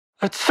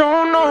I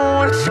don't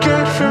know what's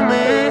good for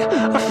me.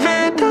 I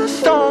feed the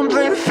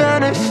stumbling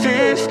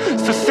fantasies,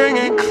 still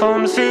singing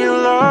clumsy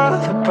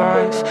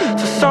lullabies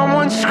till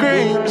someone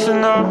screams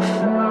enough.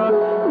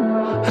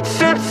 I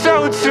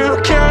tiptoe too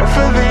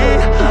carefully,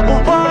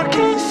 a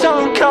walking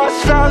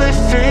sun-caused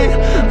fallacy,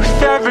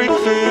 with every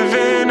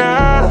living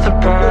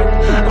alibi,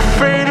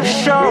 afraid of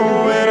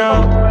showing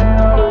up.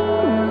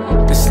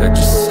 They said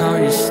just tell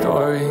your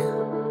story.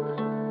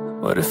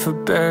 What if I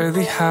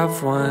barely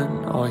have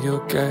one? All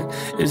you'll get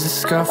is a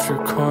scuffed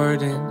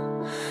recording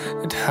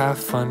and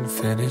half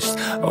unfinished,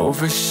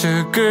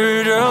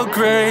 over-sugared Earl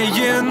Grey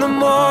in the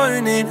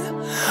morning.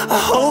 I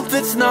hope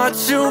it's not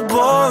too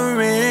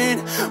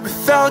boring,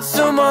 without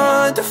some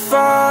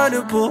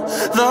undefinable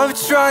love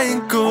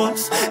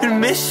triangles and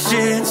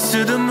missions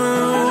to the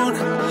moon.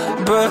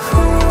 But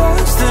who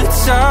has the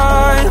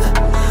time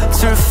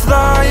to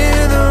fly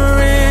in the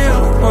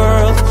real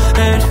world?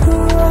 And who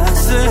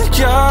has the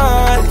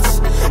guts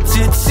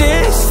to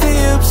taste the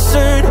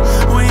absurd?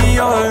 We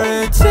are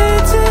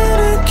addicted to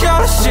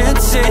caution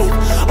tape,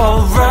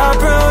 all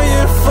wrapped around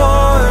your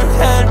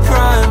forehead,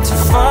 primed to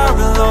fire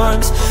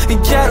alarms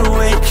and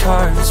getaway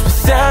cars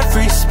with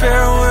every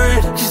spare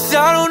word. Cause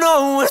I don't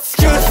know what's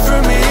good for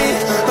me.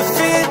 I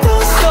feed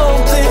those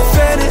stumbling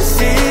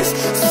fantasies,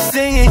 so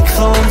singing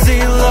clumsy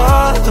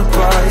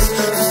lullabies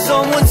till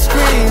someone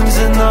screams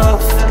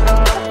enough.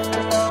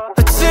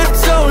 I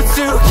tiptoe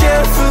too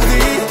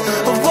carefully,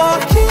 a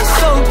walking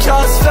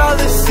sun-caused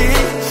fallacy,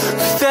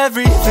 with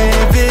every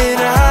living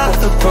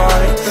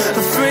alibi,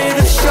 afraid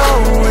of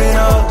showing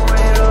up.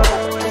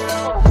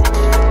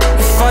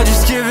 If I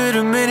just give it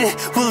a minute,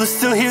 will I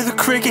still hear the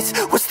crickets?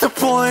 What's the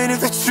point of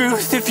the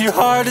truth if your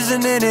heart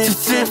isn't in it? To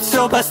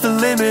tiptoe past the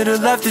limit, or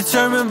left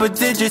determined by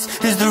digits.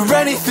 Is there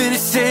anything to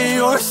say,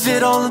 or is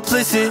it all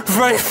implicit?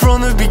 Right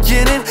from the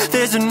beginning,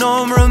 there's a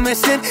number I'm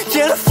missing.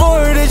 Can't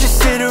afford to just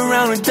sit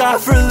around and die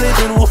for a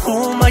living. Well,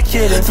 who am I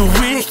kidding? The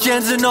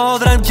weekends and all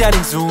that I'm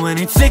getting, so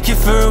any ticket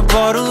for a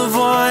bottle of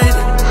wine.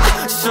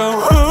 So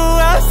who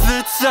has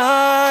the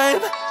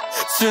time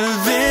to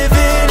live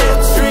in a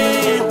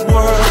dream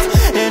world?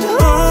 And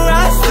who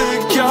has the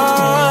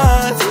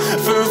guts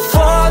for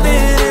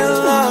falling in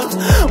love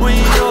when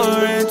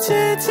you're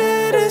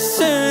addicted to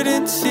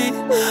certainty?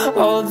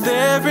 All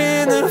there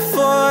in the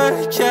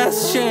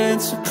forecast,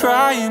 chance of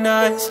prying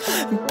eyes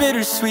and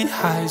bittersweet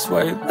highs,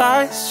 white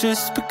lies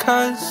just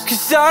because.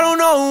 Cause I don't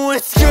know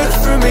what's good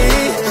for me.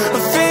 I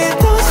feed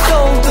those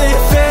stumbling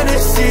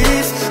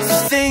fantasies, so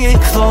singing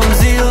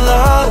clumsy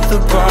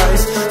lullabies